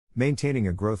Maintaining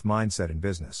a growth mindset in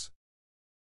business.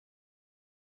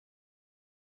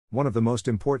 One of the most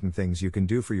important things you can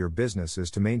do for your business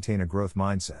is to maintain a growth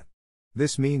mindset.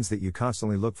 This means that you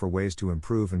constantly look for ways to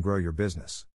improve and grow your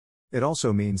business. It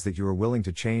also means that you are willing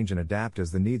to change and adapt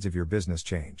as the needs of your business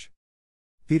change.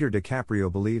 Peter DeCaprio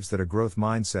believes that a growth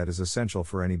mindset is essential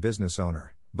for any business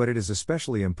owner, but it is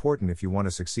especially important if you want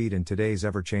to succeed in today's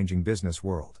ever-changing business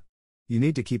world. You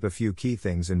need to keep a few key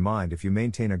things in mind if you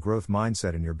maintain a growth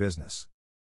mindset in your business.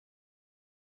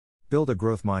 Build a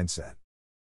growth mindset.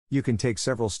 You can take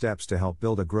several steps to help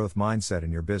build a growth mindset in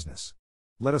your business.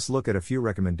 Let us look at a few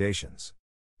recommendations.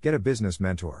 Get a business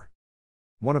mentor.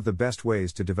 One of the best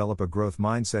ways to develop a growth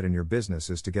mindset in your business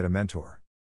is to get a mentor.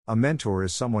 A mentor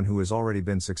is someone who has already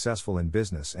been successful in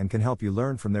business and can help you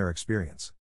learn from their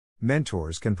experience.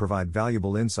 Mentors can provide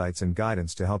valuable insights and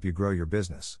guidance to help you grow your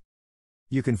business.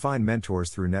 You can find mentors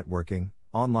through networking,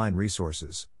 online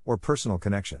resources, or personal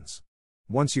connections.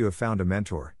 Once you have found a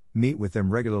mentor, meet with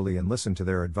them regularly and listen to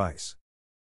their advice.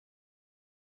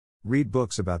 Read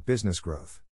books about business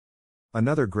growth.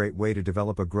 Another great way to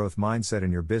develop a growth mindset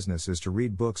in your business is to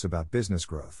read books about business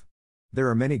growth. There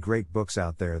are many great books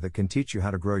out there that can teach you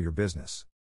how to grow your business.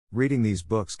 Reading these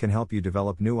books can help you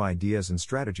develop new ideas and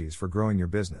strategies for growing your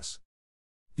business.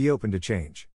 Be open to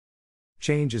change.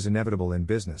 Change is inevitable in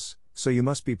business, so you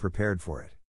must be prepared for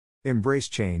it. Embrace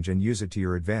change and use it to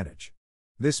your advantage.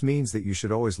 This means that you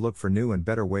should always look for new and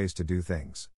better ways to do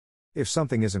things. If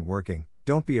something isn't working,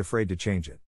 don't be afraid to change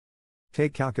it.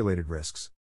 Take calculated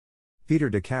risks. Peter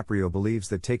DeCaprio believes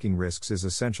that taking risks is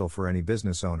essential for any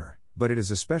business owner, but it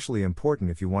is especially important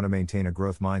if you want to maintain a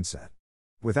growth mindset.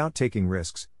 Without taking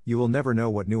risks, you will never know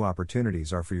what new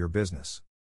opportunities are for your business.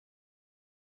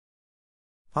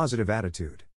 Positive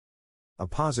attitude. A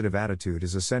positive attitude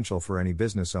is essential for any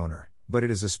business owner, but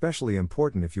it is especially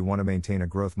important if you want to maintain a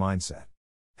growth mindset.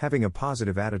 Having a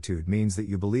positive attitude means that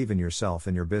you believe in yourself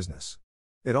and your business.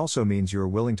 It also means you are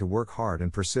willing to work hard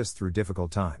and persist through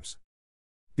difficult times.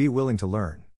 Be willing to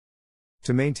learn.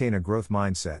 To maintain a growth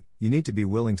mindset, you need to be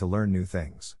willing to learn new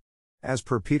things. As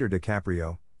per Peter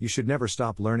DeCaprio, you should never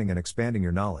stop learning and expanding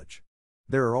your knowledge.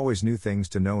 There are always new things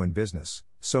to know in business,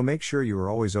 so make sure you are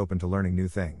always open to learning new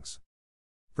things.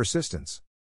 Persistence.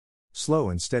 Slow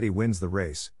and steady wins the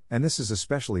race, and this is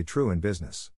especially true in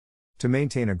business. To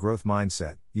maintain a growth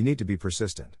mindset, you need to be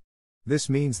persistent. This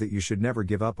means that you should never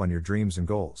give up on your dreams and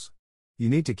goals. You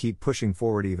need to keep pushing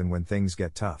forward even when things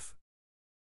get tough.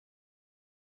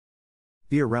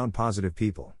 Be around positive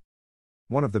people.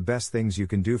 One of the best things you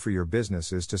can do for your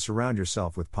business is to surround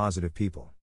yourself with positive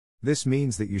people. This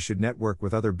means that you should network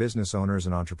with other business owners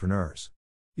and entrepreneurs.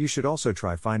 You should also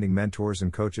try finding mentors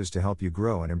and coaches to help you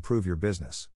grow and improve your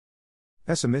business.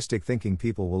 Pessimistic thinking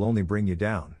people will only bring you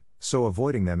down, so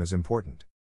avoiding them is important.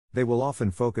 They will often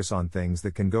focus on things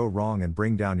that can go wrong and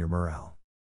bring down your morale.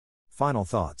 Final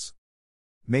thoughts.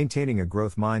 Maintaining a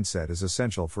growth mindset is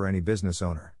essential for any business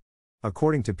owner.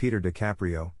 According to Peter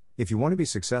DeCaprio, if you want to be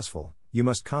successful, you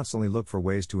must constantly look for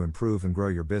ways to improve and grow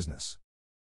your business.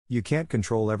 You can't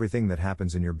control everything that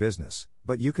happens in your business,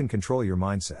 but you can control your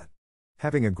mindset.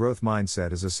 Having a growth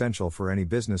mindset is essential for any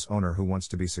business owner who wants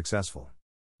to be successful.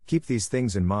 Keep these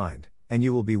things in mind, and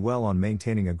you will be well on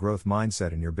maintaining a growth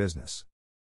mindset in your business.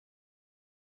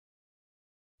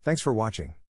 Thanks for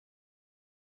watching.